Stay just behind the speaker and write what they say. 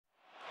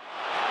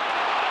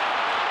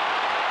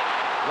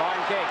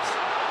Giggs,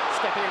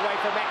 stepping away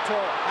from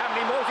Hector. How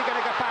many more is he going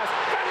to go past?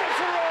 Van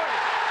Nistelrooy!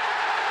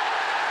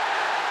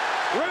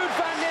 Ruud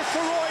Van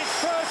Nistelrooy's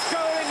first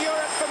goal in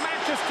Europe for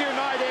Manchester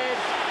United.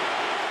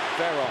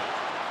 Veron.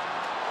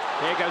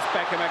 Here goes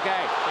Beckham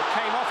again. It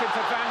came off him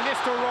for Van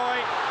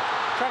Nistelrooy.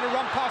 Trying to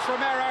run past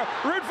Romero.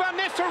 Ruud Van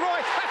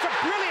Nistelrooy. That's a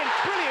brilliant,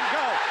 brilliant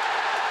goal.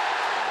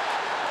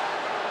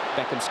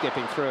 Beckham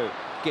skipping through.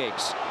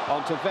 Giggs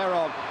onto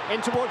Veron.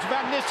 In towards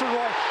Van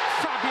Nistelrooy.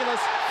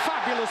 Fabulous,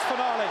 fabulous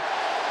finale.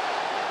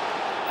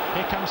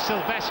 Here comes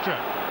Silvestre.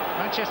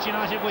 Manchester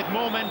United with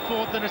more men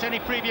forward than at any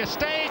previous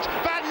stage.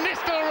 Van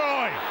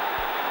Nistelrooy!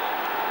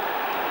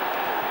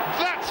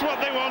 That's what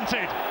they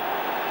wanted.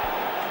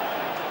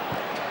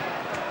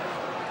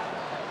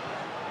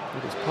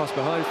 It's passed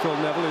behind Phil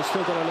Neville, who's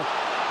still got a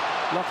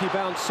lucky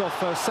bounce off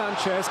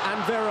Sanchez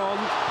and Veron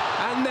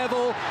and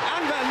Neville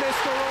and Van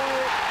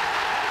Nistelrooy.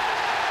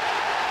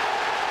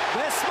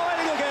 They're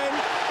smiling again.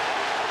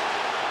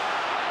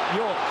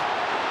 York.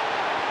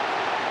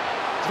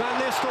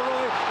 Van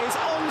Nistelrooy is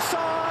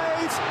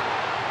onside.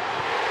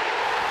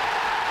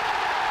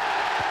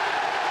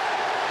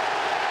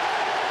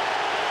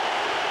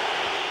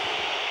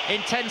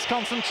 Intense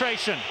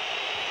concentration.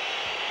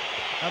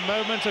 A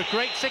moment of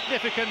great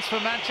significance for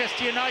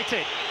Manchester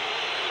United.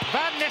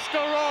 Van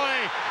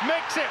Nistelrooy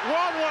makes it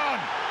 1-1.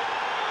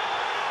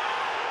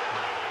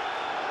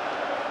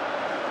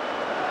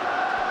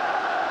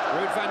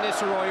 Ruud Van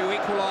Nistelrooy, who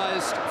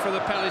equalised for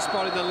the penalty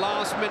spot in the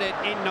last minute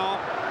in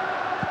Nantes,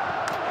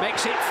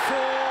 makes it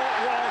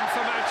 4-1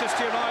 for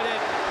Manchester United.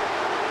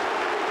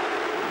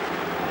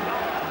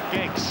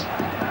 Giggs.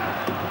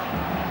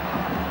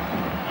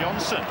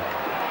 Johnson.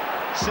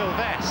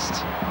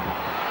 Silvestre.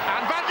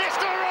 And Van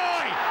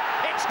Nistelrooy!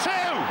 It's 2!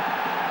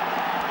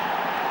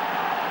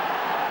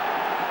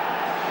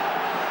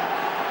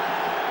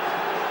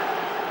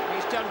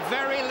 He's done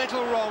very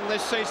little wrong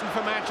this season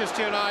for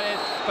Manchester United,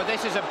 but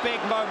this is a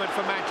big moment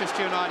for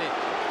Manchester United.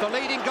 The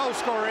leading goal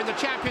scorer in the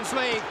Champions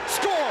League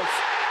scores!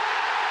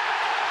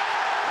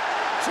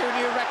 2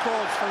 new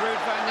records for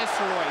Ruud Van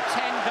Nistelrooy.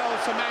 10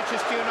 goals for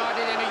Manchester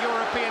United in a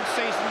European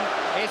season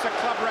is a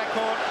club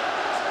record,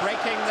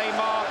 breaking the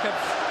mark of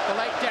the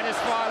late Dennis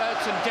Viollet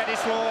and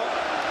Dennis Law.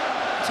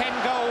 10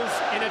 goals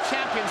in a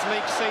Champions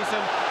League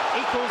season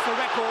equals the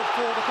record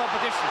for the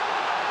competition.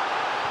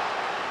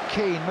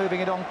 Keane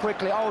moving it on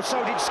quickly. Oh, so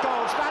did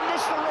Scholes. Van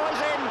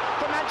Nistelrooy's in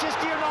for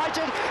Manchester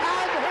United,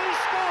 and he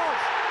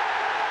scores!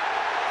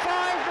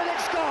 5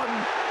 minutes gone,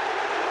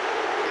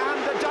 and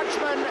the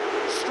Dutchman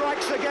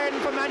strikes again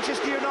for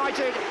Manchester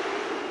United.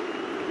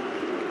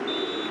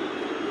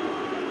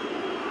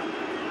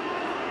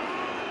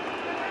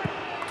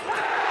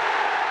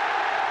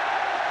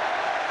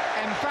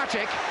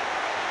 Emphatic.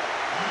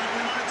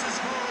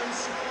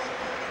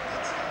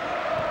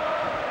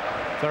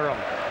 Veron.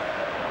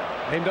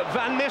 Aimed at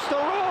Van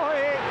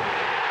Nistelrooy.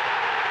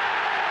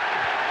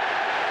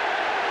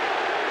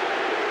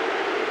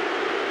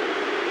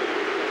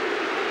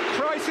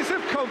 Crisis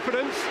of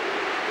confidence.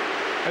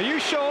 Are you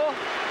sure?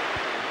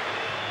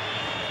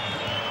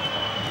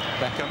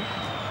 Beckham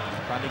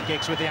finding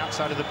Giggs with the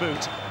outside of the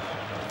boot.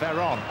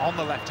 Veron on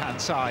the left-hand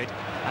side,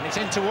 and it's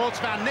in towards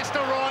Van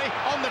Nistelrooy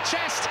on the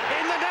chest,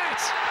 in the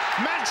net.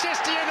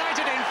 Manchester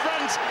United in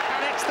front,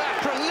 and it's that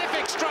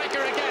prolific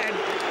striker again.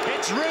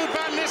 It's Ruud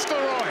Van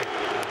Nistelrooy.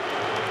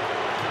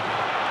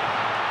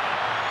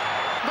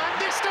 Van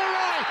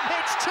Nistelrooy,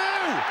 it's 2.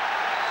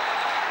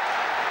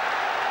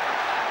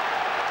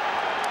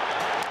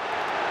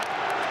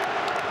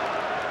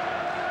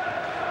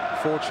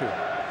 Fortune.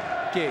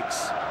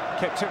 Giggs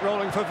kept it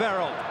rolling for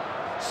Veron.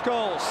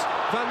 Scholes.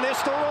 Van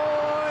Nistelrooy.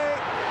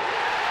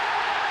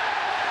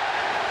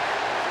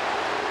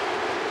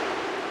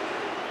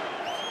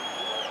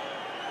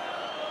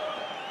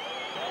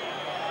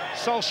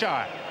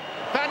 Solskjaer.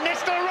 Van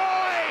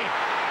Nistelrooy!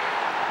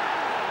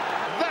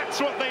 That's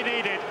what they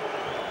needed.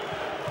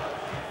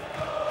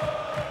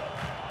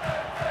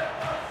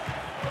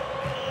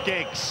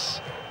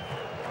 Giggs.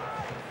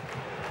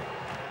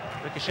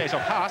 Ricochets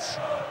off Haas.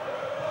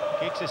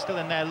 Giggs is still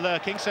in there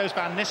lurking, so's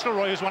Van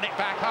Nistelrooy, who's won it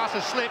back. Haas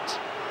has slipped.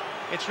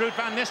 It's Ruud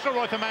Van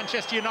Nistelrooy for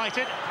Manchester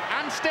United.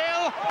 And still,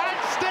 and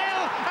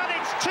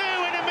it's 2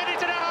 in a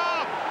minute and a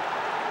half.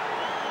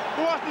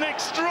 What an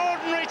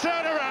extraordinary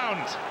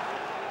turnaround.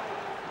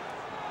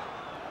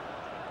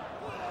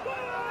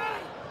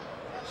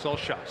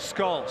 Solskjaer.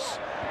 Scholes.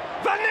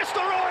 Van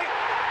Nistelrooy!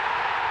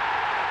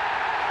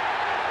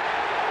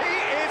 He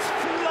is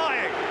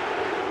flying!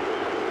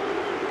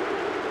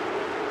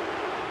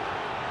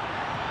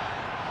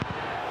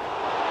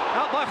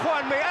 Out by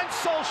Juanmi and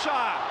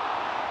Solskjaer.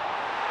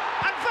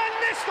 And Van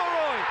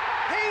Nistelrooy!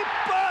 He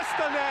burst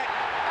the net,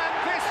 and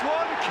this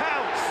one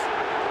counts.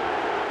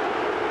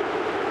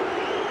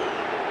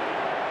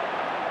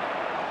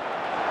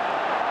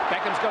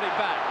 Beckham's got it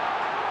back.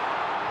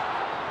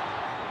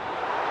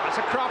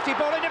 That's a crafty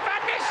ball into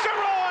Van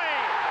Nistelrooy!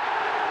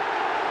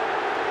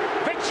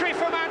 Victory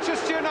for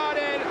Manchester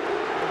United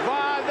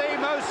via the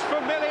most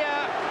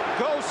familiar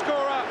goal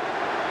scorer.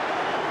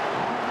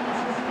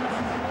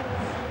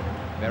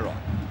 Veron.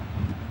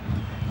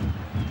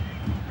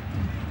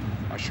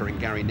 Ushering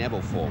Gary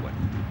Neville forward.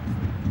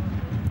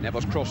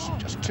 Neville's cross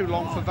just too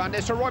long for Van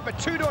Nistelrooy, but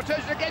Tudor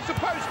turns it against the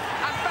post,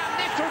 and Van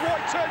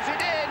Nistelrooy turns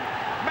it in.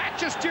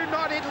 Manchester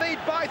United lead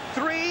by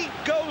 3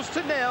 goals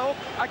to 0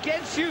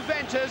 against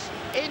Juventus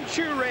in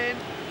Turin.